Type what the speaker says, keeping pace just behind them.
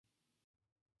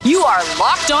You are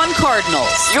Locked On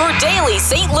Cardinals, your daily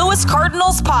St. Louis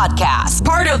Cardinals podcast.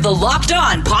 Part of the Locked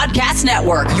On Podcast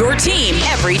Network, your team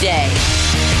every day.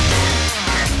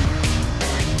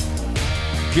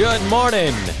 Good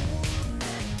morning.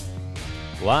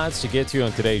 Lots to get to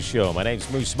on today's show. My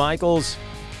name's Moose Michaels.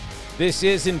 This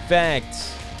is, in fact,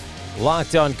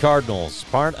 Locked On Cardinals,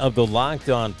 part of the Locked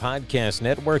On Podcast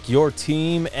Network, your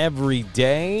team every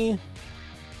day.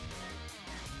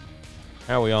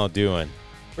 How are we all doing?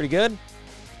 Pretty good?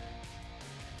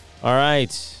 All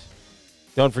right.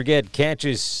 Don't forget, catch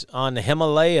us on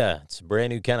Himalaya. It's a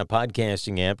brand new kind of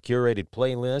podcasting app, curated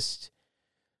playlist,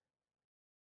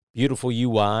 beautiful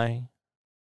UI.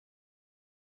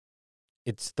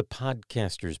 It's the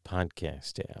Podcaster's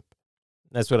Podcast app.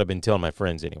 That's what I've been telling my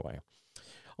friends anyway.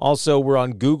 Also, we're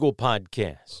on Google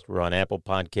Podcast. We're on Apple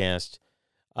Podcast,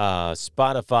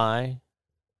 Spotify,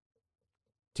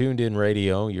 Tuned In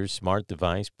Radio, your smart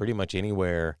device, pretty much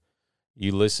anywhere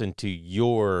you listen to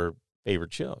your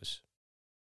favorite shows.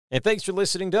 And thanks for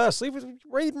listening to us.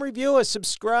 Rate and review us.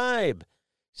 Subscribe.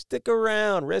 Stick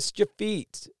around. Rest your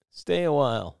feet. Stay a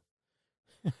while.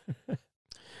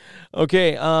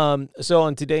 Okay, so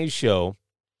on today's show,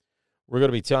 we're going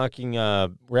to be talking,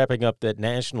 wrapping up that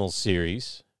National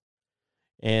Series,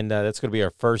 and that's going to be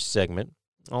our first segment.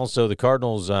 Also, the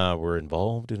Cardinals were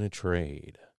involved in a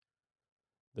trade.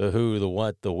 The who, the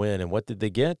what, the when, and what did they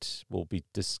get? We'll be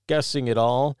discussing it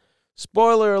all.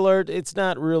 Spoiler alert, it's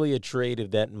not really a trade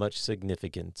of that much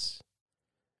significance,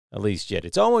 at least yet.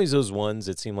 It's always those ones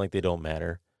that seem like they don't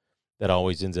matter that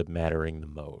always ends up mattering the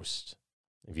most,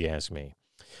 if you ask me.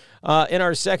 In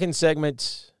our second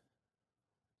segment,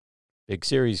 big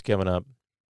series coming up,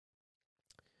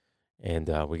 and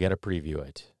we got to preview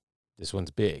it. This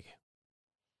one's big.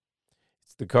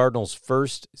 It's the Cardinals'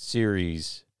 first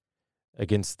series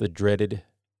against the dreaded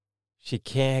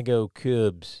Chicago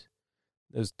Cubs,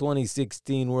 those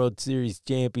 2016 World Series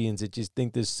champions that just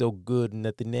think they're so good and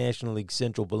that the National League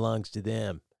Central belongs to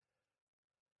them.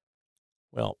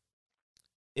 Well,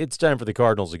 it's time for the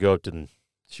Cardinals to go up to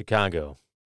Chicago,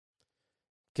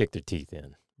 kick their teeth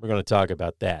in. We're going to talk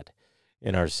about that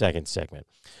in our second segment.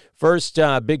 First,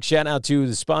 big shout out to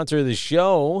the sponsor of the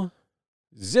show,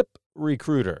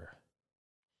 ZipRecruiter.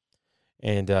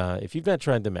 And if you've not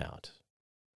tried them out,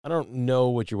 I don't know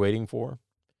what you're waiting for.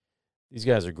 These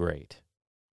guys are great.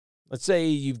 Let's say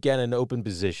you've got an open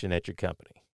position at your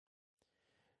company,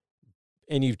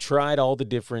 and you've tried all the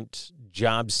different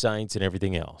job sites and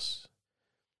everything else.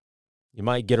 You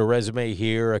might get a resume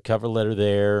here, a cover letter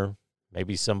there.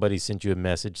 Maybe somebody sent you a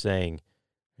message saying,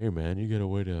 hey, man, you got a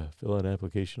way to fill out an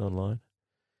application online?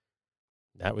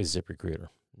 That was ZipRecruiter.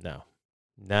 No,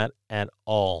 not at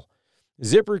all.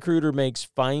 ZipRecruiter makes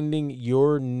finding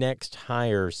your next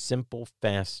hire simple,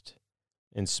 fast,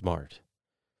 and smart.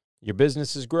 Your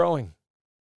business is growing,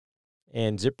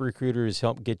 and ZipRecruiter has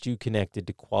helped get you connected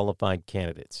to qualified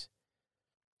candidates.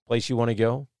 Place you want to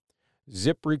go?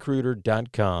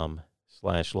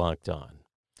 ZipRecruiter.com/lockedon.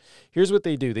 Here's what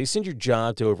they do. They send your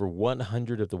job to over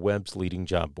 100 of the web's leading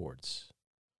job boards.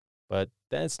 But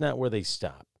that's not where they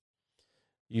stop.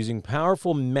 Using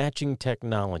powerful matching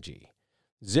technology,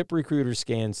 ZipRecruiter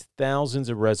scans thousands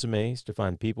of resumes to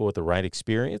find people with the right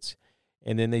experience,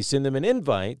 and then they send them an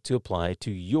invite to apply to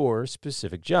your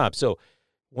specific job. So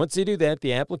once they do that,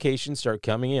 the applications start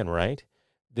coming in, right?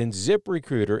 Then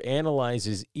ZipRecruiter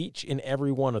analyzes each and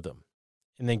every one of them,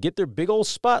 and then get their big old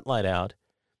spotlight out,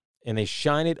 and they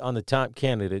shine it on the top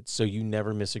candidates so you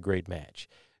never miss a great match.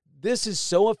 This is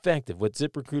so effective, what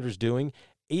ZipRecruiter's doing.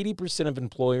 80% of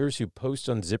employers who post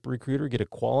on ZipRecruiter get a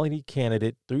quality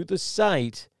candidate through the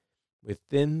site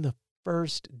within the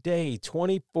first day,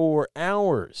 24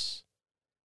 hours.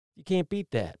 You can't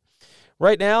beat that.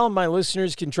 Right now, my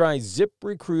listeners can try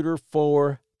ZipRecruiter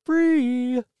for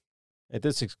free at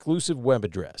this exclusive web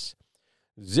address.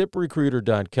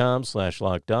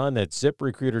 ZipRecruiter.com/lockedon. That's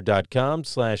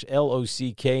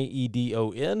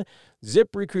ZipRecruiter.com/LOCKEDON.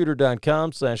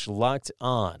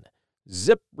 ZipRecruiter.com/lockedon.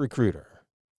 ZipRecruiter,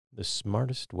 the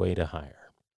smartest way to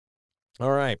hire.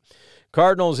 All right.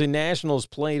 Cardinals and Nationals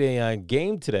played a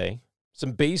game today.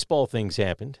 Some baseball things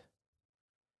happened.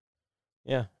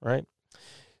 Yeah, right.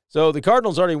 So the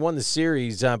Cardinals already won the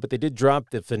series, but they did drop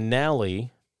the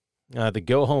finale, the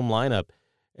go-home lineup.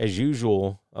 As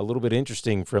usual, a little bit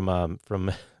interesting from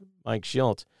Mike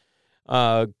Shildt.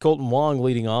 Colton Wong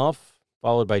leading off,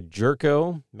 followed by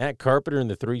Jerko, Matt Carpenter in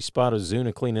the 3-spot,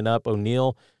 Ozuna cleaning up,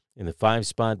 O'Neill in the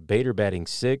 5-spot, Bader batting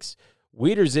 6.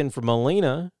 Wieters in for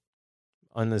Molina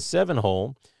on the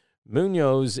 7-hole.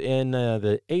 Munoz in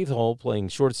the 8th hole playing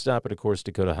shortstop, and, of course,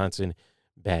 Dakota Hudson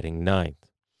batting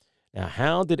 9th. Now,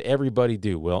 how did everybody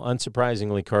do? Well,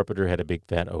 unsurprisingly, Carpenter had a big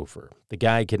fat over. The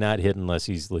guy cannot hit unless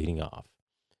he's leading off.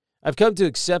 I've come to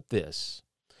accept this.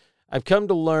 I've come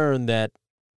to learn that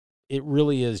it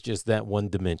really is just that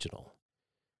one-dimensional.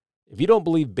 If you don't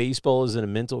believe baseball is in a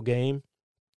mental game,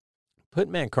 put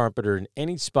Matt Carpenter in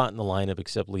any spot in the lineup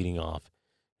except leading off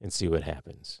and see what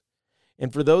happens.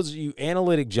 And for those of you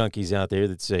analytic junkies out there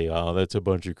that say, oh, that's a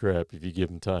bunch of crap if you give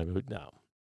him time.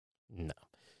 No.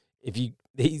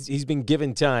 He's been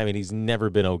given time, and he's never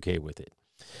been okay with it.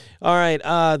 All right,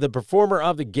 the performer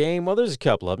of the game, well, there's a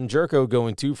couple of them. Jerko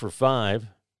going 2 for 5.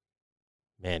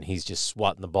 Man, he's just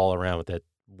swatting the ball around with that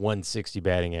 160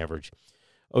 batting average.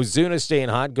 Ozuna staying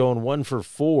hot, going 1 for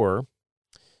 4.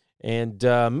 And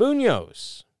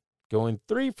Munoz going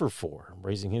 3 for 4,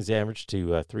 raising his average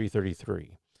to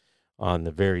 333 on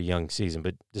the very young season.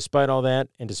 But despite all that,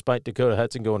 and despite Dakota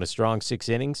Hudson going a strong 6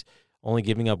 innings, only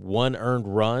giving up 1 earned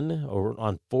run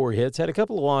on 4 hits, had a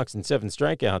couple of walks and 7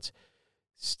 strikeouts,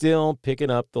 still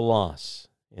picking up the loss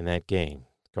in that game.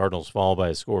 Cardinals fall by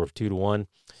a score of 2-1.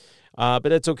 But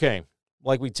that's okay.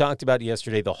 Like we talked about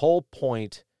yesterday, the whole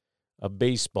point of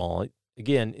baseball,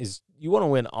 again, is you want to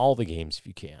win all the games if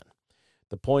you can.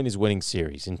 The point is winning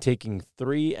series, and taking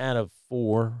 3 out of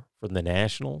 4 from the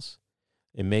Nationals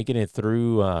and making it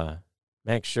through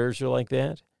Max Scherzer like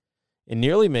that, and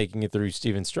nearly making it through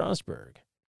Steven Strasburg.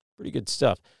 Pretty good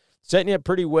stuff. Setting you up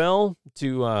pretty well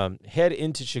to head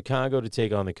into Chicago to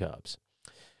take on the Cubs.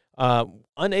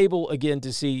 Unable, again,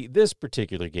 to see this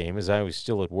particular game as I was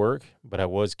still at work, but I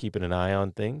was keeping an eye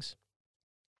on things.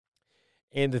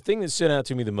 And the thing that stood out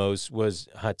to me the most was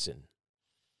Hudson.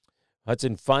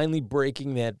 Hudson finally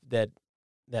breaking that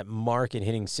mark and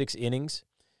hitting 6 innings.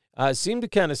 Seemed to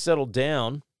kind of settle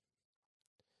down.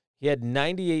 He had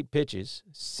 98 pitches,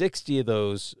 60 of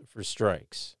those for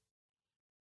strikes.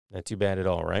 Not too bad at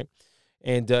all, right?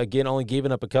 And, again, only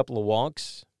giving up a couple of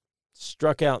walks.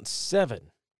 Struck out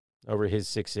 7 over his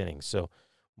 6 innings. So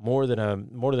more than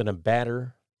a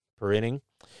batter per inning.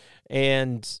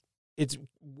 And it's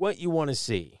what you want to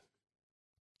see.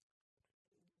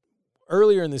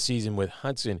 Earlier in the season with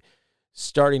Hudson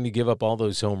starting to give up all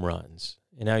those home runs.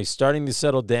 And now he's starting to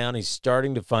settle down. He's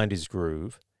starting to find his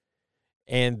groove.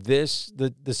 And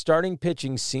the starting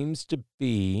pitching seems to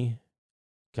be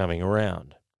coming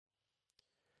around.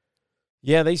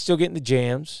 Yeah, they still get into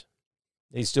jams.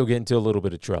 They still get into a little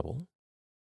bit of trouble.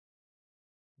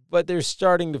 But they're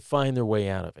starting to find their way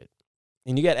out of it.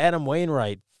 And you got Adam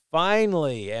Wainwright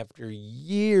finally, after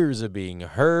years of being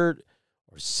hurt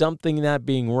or something not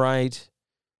being right,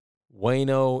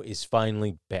 Waino is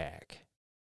finally back.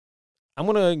 I'm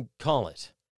going to call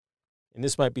it, and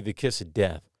this might be the kiss of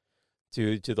death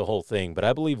to the whole thing, but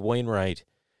I believe Wainwright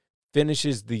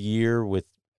finishes the year with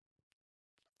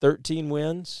 13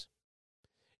 wins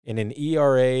and an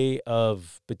ERA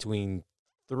of between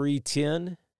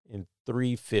 3.10 and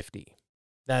 3.50.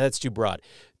 Now, that's too broad.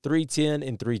 3.10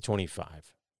 and 3.25.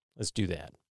 Let's do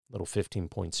that. Little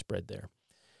 15-point spread there.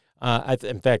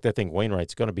 In fact, I think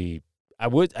Wainwright's going to be –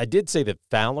 I did say that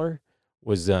Fowler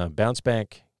was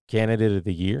bounce-back candidate of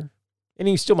the year, and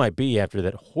he still might be after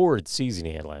that horrid season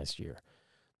he had last year.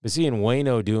 But seeing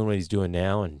Waino doing what he's doing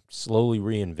now and slowly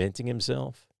reinventing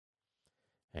himself,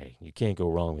 hey, you can't go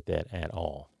wrong with that at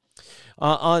all.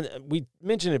 We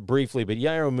mentioned it briefly, but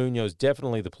Yairo Munoz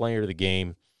definitely the player of the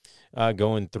game,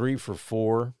 going 3 for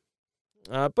 4.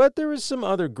 But there was some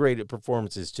other great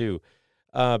performances too.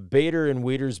 Bader and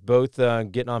Wieters both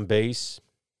getting on base.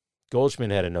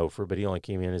 Goldschmidt had a no-for, but he only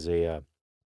came in as a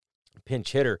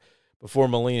pinch hitter before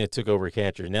Molina took over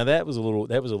catcher. Now that was a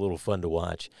little fun to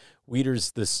watch.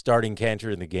 Wieters, the starting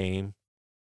catcher in the game,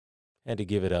 had to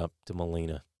give it up to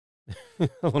Molina a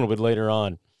little bit later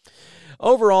on.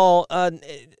 Overall,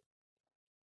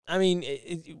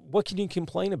 what can you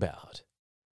complain about?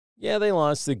 Yeah, they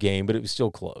lost the game, but it was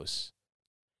still close.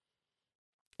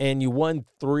 And you won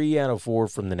 3 out of 4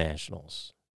 from the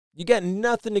Nationals. You got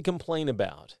nothing to complain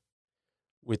about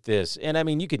with this. And,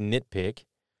 you can nitpick.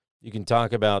 You can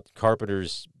talk about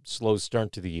Carpenter's slow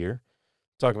start to the year.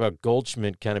 Talk about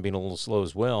Goldschmidt kind of being a little slow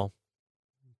as well.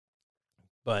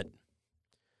 But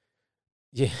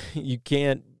yeah, you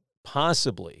can't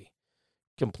possibly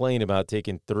complain about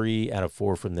taking 3 out of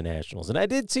 4 from the Nationals. And I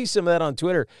did see some of that on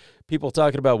Twitter. People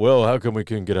talking about, well, how come we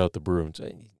couldn't get out the Bruins?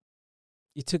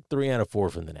 You took 3 out of 4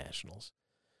 from the Nationals.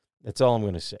 That's all I'm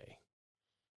going to say.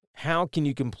 How can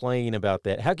you complain about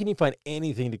that? How can you find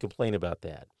anything to complain about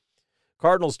that?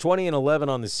 Cardinals 20-11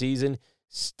 on the season.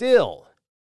 Still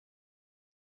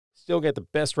get the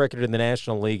best record in the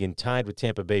National League and tied with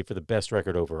Tampa Bay for the best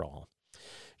record overall.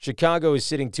 Chicago is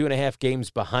sitting 2.5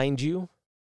 games behind you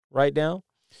right now.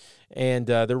 And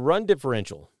their run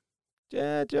differential,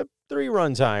 3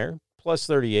 runs higher, plus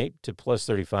 38 to plus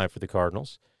 35 for the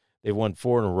Cardinals. They've won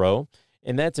 4 in a row.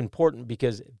 And that's important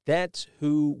because that's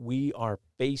who we are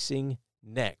facing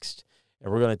next.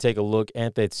 And we're going to take a look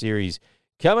at that series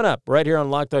coming up right here on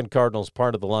Locked On Cardinals,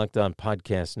 part of the Locked On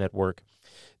Podcast Network.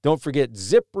 Don't forget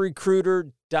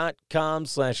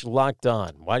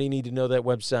ZipRecruiter.com/lockedon. Why do you need to know that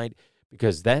website?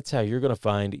 Because that's how you're going to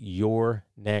find your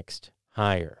next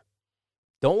hire.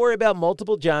 Don't worry about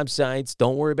multiple job sites.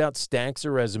 Don't worry about stacks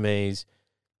of resumes.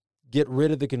 Get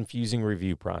rid of the confusing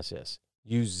review process.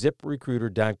 Use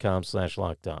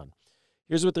ZipRecruiter.com/lockedon.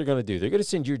 Here's what they're going to do. They're going to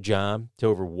send your job to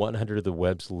over 100 of the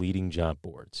web's leading job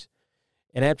boards.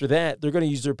 And after that, they're going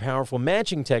to use their powerful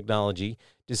matching technology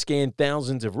to scan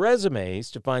thousands of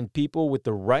resumes to find people with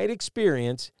the right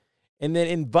experience and then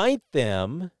invite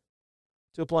them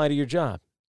to apply to your job.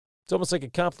 It's almost like a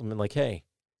compliment, like, hey,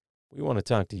 we want to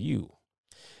talk to you.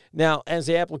 Now, as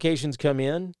the applications come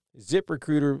in,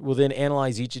 ZipRecruiter will then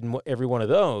analyze each and every one of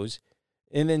those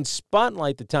and then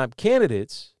spotlight the top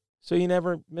candidates so you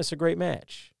never miss a great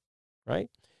match, right?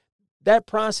 That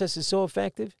process is so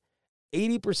effective.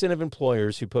 80% of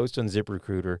employers who post on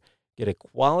ZipRecruiter get a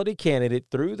quality candidate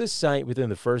through the site within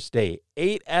the first day.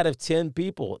 8 out of 10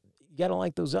 people. You got to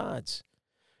like those odds.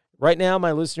 Right now,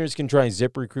 my listeners can try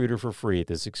ZipRecruiter for free at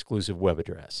this exclusive web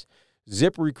address.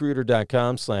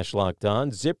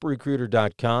 ZipRecruiter.com/lockedon.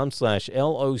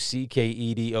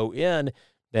 ZipRecruiter.com/LOCKEDON.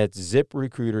 That's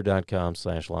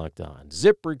ZipRecruiter.com/lockedon.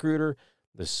 ZipRecruiter,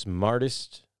 the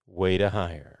smartest way to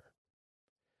hire.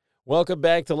 Welcome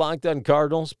back to Locked On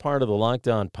Cardinals, part of the Locked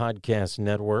On Podcast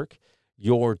Network.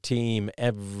 Your team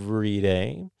every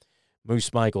day.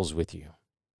 Moose Michaels with you.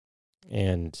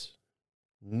 And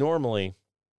normally,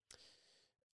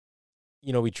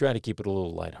 we try to keep it a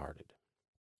little lighthearted.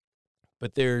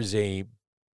 But there's a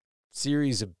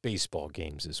series of baseball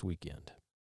games this weekend.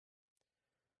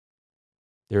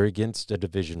 They're against a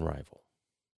division rival.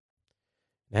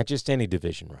 Not just any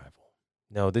division rival.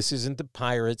 No, this isn't the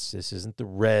Pirates. This isn't the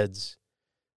Reds.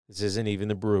 This isn't even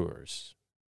the Brewers.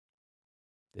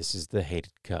 This is the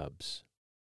hated Cubs.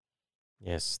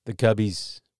 Yes, the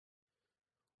Cubbies.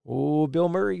 Oh, Bill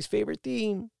Murray's favorite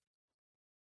team.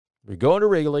 We're going to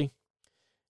Wrigley.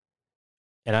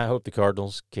 And I hope the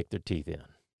Cardinals kick their teeth in.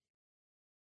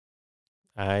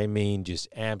 I mean, just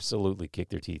absolutely kick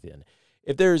their teeth in.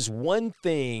 If there's one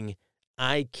thing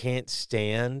I can't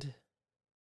stand,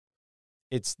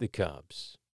 it's the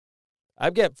Cubs.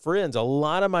 I've got friends. A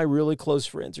lot of my really close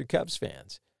friends are Cubs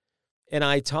fans. And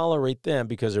I tolerate them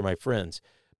because they're my friends.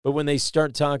 But when they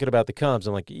start talking about the Cubs,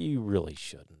 I'm like, you really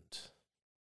shouldn't.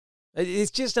 It's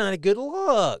just not a good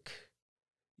look.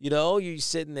 You're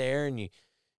sitting there and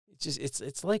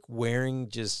it's like wearing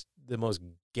just the most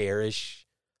garish,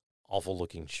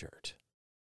 awful-looking shirt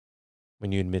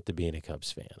when you admit to being a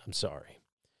Cubs fan. I'm sorry.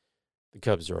 The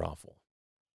Cubs are awful.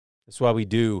 That's why we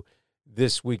do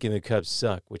This Week in the Cubs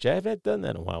Suck, which I haven't done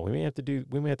that in a while. We may have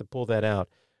to pull that out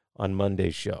on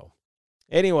Monday's show.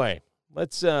 Anyway,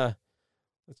 let's do a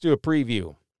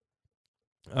preview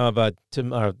of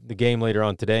the game later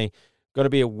on today. Going to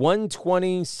be at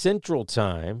 1:20 Central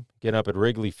Time. Get up at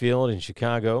Wrigley Field in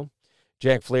Chicago.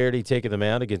 Jack Flaherty taking them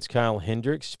out against Kyle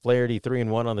Hendricks. Flaherty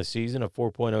 3-1 on the season, a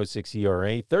 4.06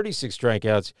 ERA, 36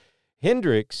 strikeouts.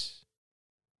 Hendricks,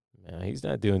 he's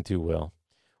not doing too well.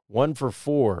 1 and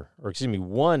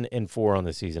 4 on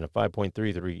the season, a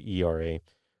 5.33 ERA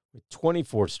with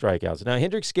 24 strikeouts. Now,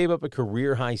 Hendricks gave up a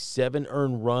career-high 7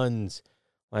 earned runs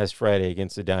last Friday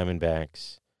against the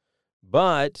Diamondbacks.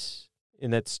 But in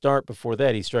that start before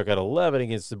that, he struck out 11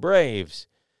 against the Braves.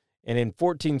 And in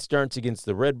 14 starts against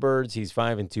the Redbirds, he's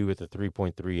 5-2 with a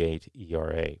 3.38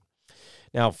 ERA.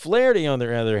 Now, Flaherty, on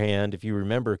the other hand, if you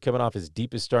remember, coming off his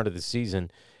deepest start of the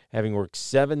season, having worked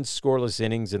 7 scoreless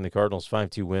innings in the Cardinals'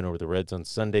 5-2 win over the Reds on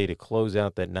Sunday to close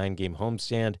out that 9-game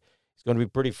homestand. He's going to be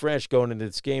pretty fresh going into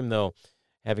this game, though,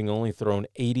 having only thrown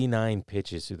 89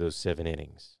 pitches through those 7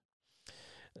 innings.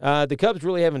 The Cubs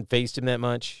really haven't faced him that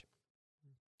much.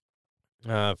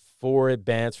 4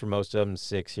 at-bats for most of them,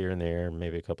 6 here and there,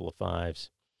 maybe a couple of 5s.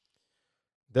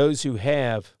 Those who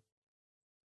have,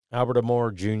 Albert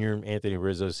Amor Jr., Anthony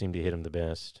Rizzo seem to hit him the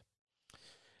best.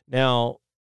 Now,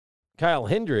 Kyle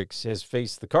Hendricks has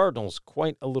faced the Cardinals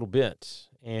quite a little bit,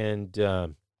 and I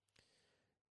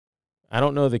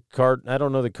don't know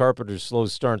the Carpenter's slow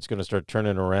start's going to start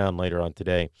turning around later on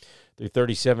today. Through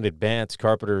 37 at-bats,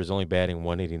 Carpenter is only batting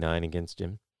 189 against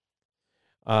him.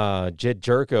 Jed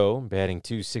Jerko batting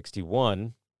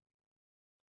 261.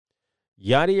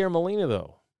 Yadier Molina,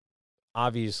 though,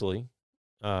 obviously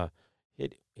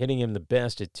hitting him the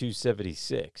best at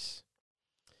 276.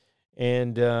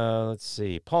 And let's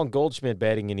see. Paul Goldschmidt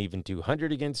batting an even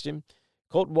 200 against him.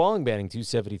 Colton Wong batting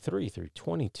 273 through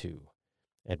 22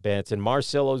 at-bats. And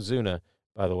Marcell Ozuna,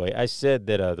 by the way, I said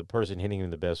that the person hitting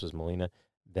him the best was Molina.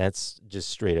 That's just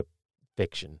straight-up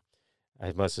fiction.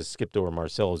 I must have skipped over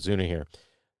Marcell Ozuna here.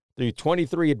 Through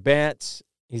 23 at-bats,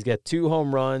 he's got 2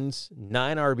 home runs,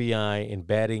 9 RBI, and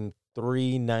batting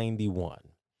 .391.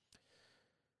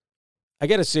 I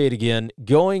got to say it again.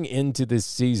 Going into this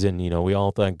season, we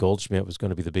all thought Goldschmidt was going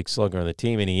to be the big slugger on the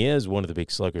team, and he is one of the big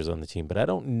sluggers on the team. But I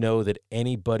don't know that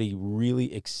anybody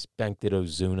really expected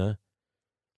Ozuna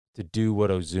to do what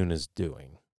Ozuna's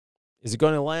doing. Is it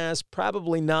going to last?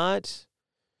 Probably not,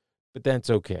 but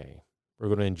that's okay. We're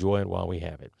going to enjoy it while we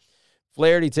have it.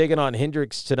 Flaherty taking on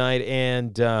Hendricks tonight,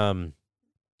 and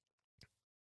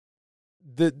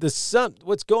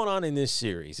what's going on in this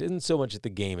series isn't so much at the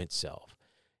game itself.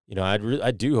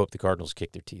 I do hope the Cardinals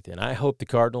kick their teeth in. I hope the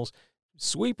Cardinals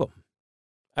sweep them.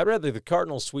 I'd rather the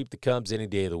Cardinals sweep the Cubs any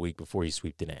day of the week before you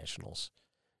sweep the Nationals.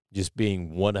 Just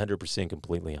being 100%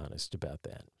 completely honest about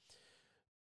that.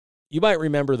 You might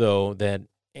remember, though, that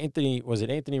it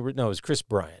was Chris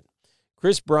Bryant.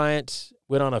 Chris Bryant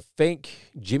went on a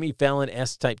fake Jimmy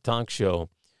Fallon-esque type talk show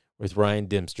with Ryan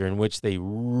Dempster in which they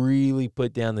really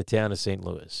put down the town of St.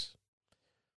 Louis.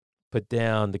 Put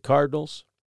down the Cardinals.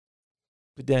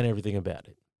 Put down everything about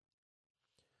it.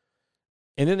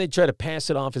 And then they try to pass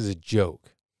it off as a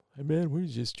joke. Hey, man, we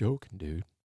was just joking, dude.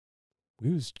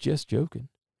 We was just joking.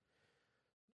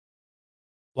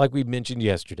 Like we mentioned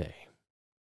yesterday.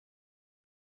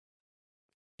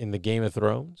 In the Game of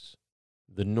Thrones,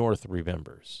 the North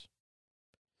remembers.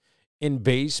 In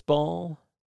baseball,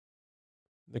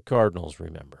 the Cardinals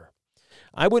remember.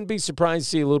 I wouldn't be surprised to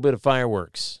see a little bit of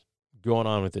fireworks going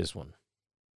on with this one.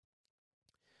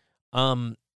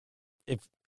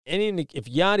 If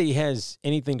Yachty has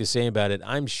anything to say about it,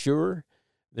 I'm sure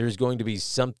there's going to be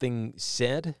something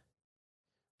said.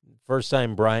 First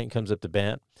time Bryant comes up to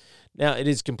bat. Now, it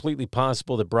is completely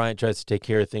possible that Bryant tries to take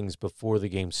care of things before the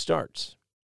game starts.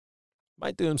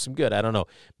 Might do him some good. I don't know.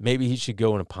 Maybe he should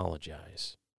go and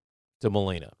apologize to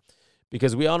Molina.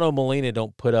 Because we all know Molina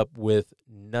don't put up with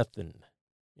nothing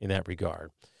in that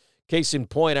regard. Case in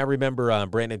point, I remember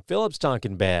Brandon Phillips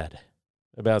talking bad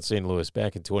about St. Louis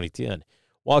back in 2010.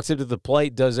 Walks into the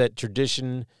plate, does that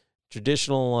traditional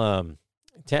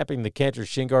tapping the catcher's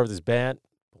shin guard with his bat.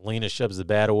 Molina shoves the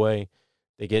bat away.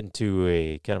 They get into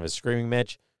a kind of a screaming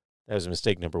match. That was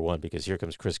mistake number 1 because here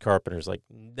comes Chris Carpenter's like,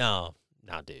 no,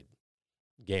 dude.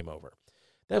 Game over.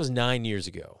 That was 9 years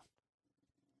ago.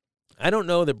 I don't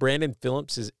know that Brandon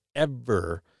Phillips has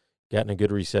ever gotten a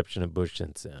good reception at Busch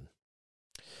since then.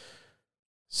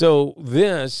 So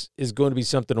this is going to be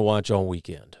something to watch all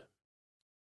weekend.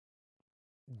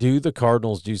 Do the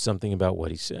Cardinals do something about what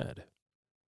he said?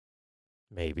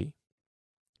 Maybe.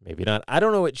 Maybe not. I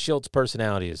don't know what Schilt's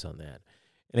personality is on that.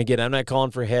 And again, I'm not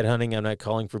calling for headhunting. I'm not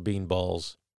calling for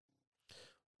beanballs.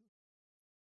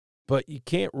 But you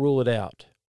can't rule it out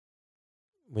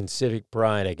when civic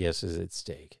pride, I guess, is at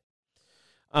stake.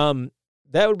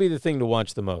 That would be the thing to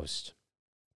watch the most.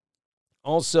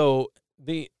 Also,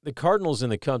 the Cardinals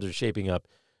and the Cubs are shaping up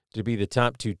to be the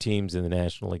top 2 teams in the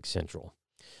National League Central.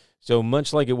 So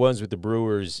much like it was with the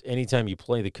Brewers, anytime you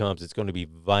play the Cubs, it's going to be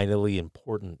vitally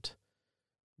important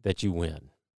that you win,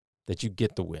 that you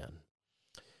get the win.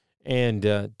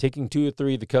 And taking 2 or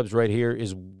 3 of the Cubs right here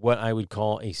is what I would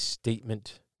call a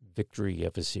statement victory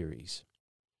of a series.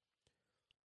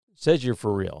 Says you're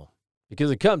for real. Because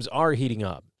the Cubs are heating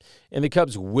up. And the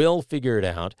Cubs will figure it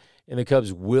out. And the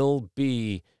Cubs will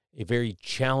be a very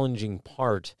challenging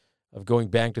part of going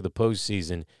back to the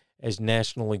postseason as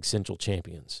National League Central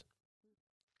champions.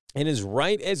 And as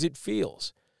right as it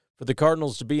feels for the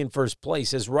Cardinals to be in first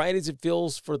place, as right as it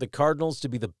feels for the Cardinals to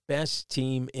be the best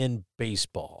team in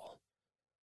baseball,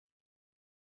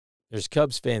 there's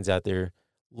Cubs fans out there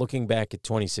looking back at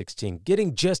 2016,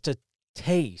 getting just a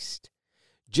taste,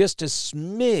 just a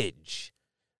smidge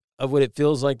of what it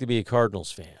feels like to be a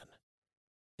Cardinals fan.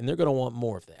 And they're going to want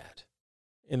more of that.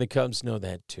 And the Cubs know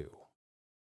that too.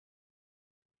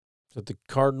 So the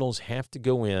Cardinals have to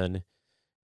go in,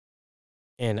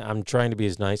 and I'm trying to be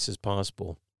as nice as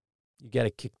possible. You got to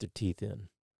kick their teeth in.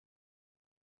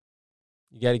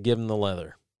 You got to give them the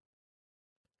leather.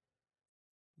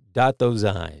 Dot those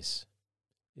I's.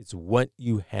 It's what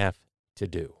you have to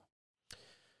do.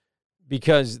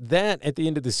 Because that, at the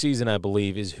end of the season, I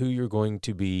believe, is who you're going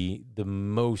to be the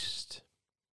most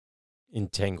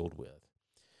entangled with.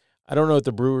 I don't know if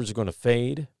the Brewers are going to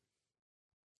fade.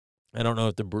 I don't know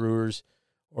if the Brewers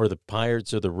or the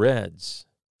Pirates or the Reds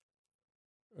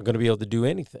are going to be able to do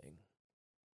anything.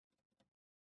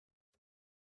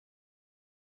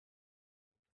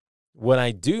 What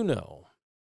I do know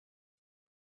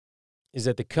is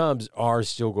that the Cubs are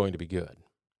still going to be good.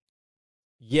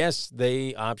 Yes,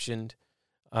 they optioned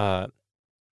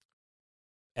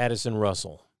Addison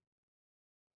Russell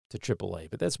to AAA,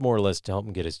 but that's more or less to help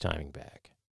him get his timing back.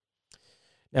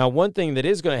 Now, one thing that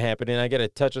is going to happen, and I got to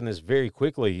touch on this very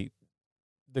quickly,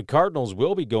 the Cardinals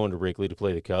will be going to Wrigley to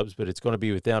play the Cubs, but it's going to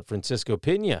be without Francisco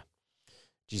Pena.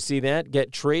 Did you see that?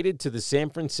 Get traded to the San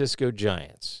Francisco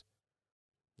Giants.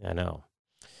 I know.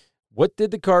 What did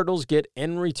the Cardinals get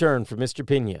in return for Mr.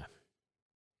 Pena?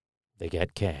 They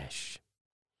got cash.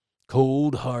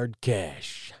 Cold, hard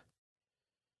cash.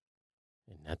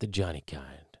 And not the Johnny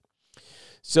kind.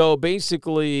 So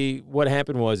basically what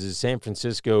happened was San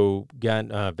Francisco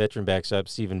got veteran backstop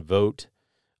Stephen Vogt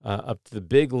up to the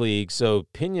big league. So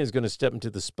Pena is going to step into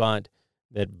the spot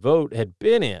that Vogt had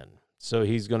been in. So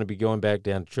he's going to be going back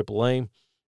down to AAA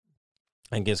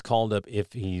and gets called up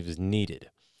if he was needed.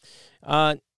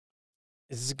 Is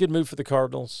this a good move for the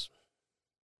Cardinals?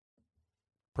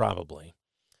 Probably.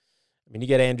 I mean, you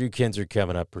got Andrew Kinzer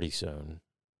coming up pretty soon.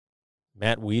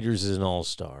 Matt Wieters is an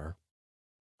all-star,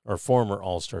 or former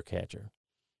all-star catcher.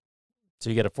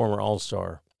 So you got a former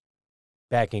all-star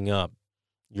backing up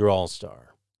your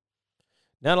all-star.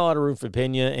 Not a lot of room for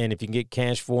Pena, and if you can get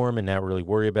cash for him and not really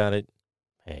worry about it,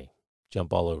 hey,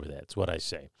 jump all over that. That's what I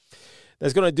say.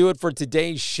 That's going to do it for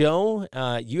today's show.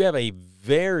 You have a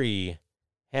very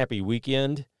happy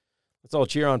weekend. Let's all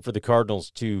cheer on for the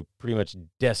Cardinals to pretty much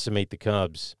decimate the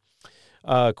Cubs.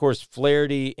 Of course,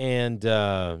 Flaherty and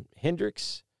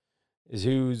Hendricks is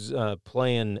who's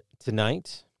playing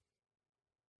tonight.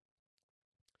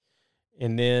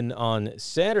 And then on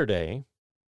Saturday,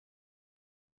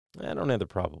 I don't have the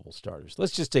probable starters.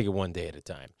 Let's just take it one day at a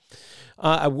time.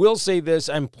 I will say this.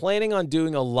 I'm planning on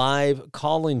doing a live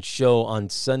call-in show on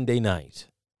Sunday night.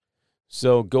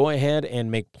 So go ahead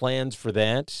and make plans for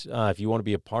that. If you want to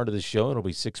be a part of the show, it'll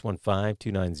be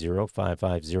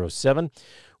 615-290-5507.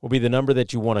 Will be the number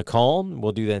that you want to call.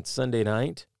 We'll do that Sunday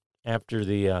night after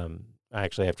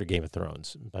after Game of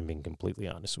Thrones, if I'm being completely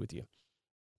honest with you.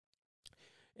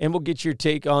 And we'll get your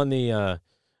take on the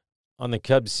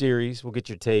Cubs series. We'll get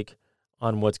your take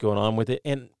on what's going on with it,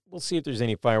 and we'll see if there's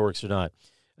any fireworks or not.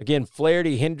 Again,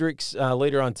 Flaherty, Hendricks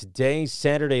later on today.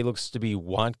 Saturday looks to be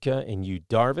Watka and Yu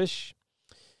Darvish.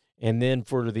 And then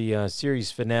for the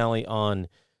series finale on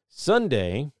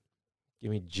Sunday, give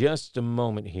me just a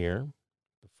moment here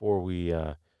before we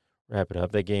wrap it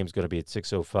up. That game's going to be at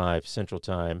 6:05 Central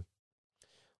Time.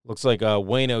 Looks like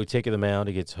Waino taking the mound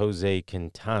against Jose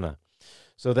Quintana.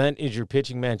 So that is your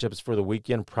pitching matchups for the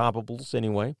weekend, probables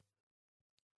anyway.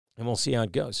 And we'll see how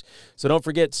it goes. So don't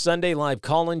forget, Sunday live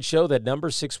call-in show. That number,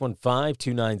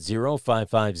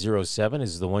 615-290-5507,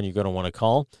 is the one you're going to want to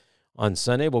call on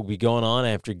Sunday. We'll be going on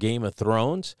after Game of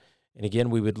Thrones. And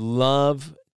again, we would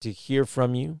love to hear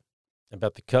from you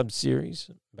about the Cubs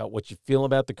series, about what you feel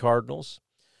about the Cardinals.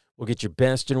 We'll get your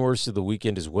best and worst of the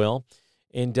weekend as well.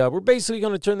 And we're basically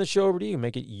going to turn the show over to you,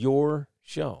 make it your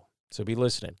show. So be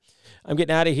listening. I'm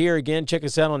getting out of here. Again, check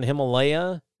us out on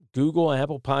Himalaya, Google,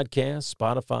 Apple Podcasts,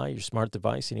 Spotify, your smart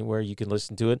device, anywhere you can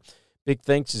listen to it. Big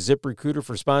thanks to ZipRecruiter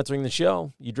for sponsoring the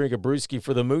show. You drink a brewski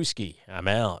for the mooski. I'm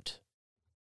out.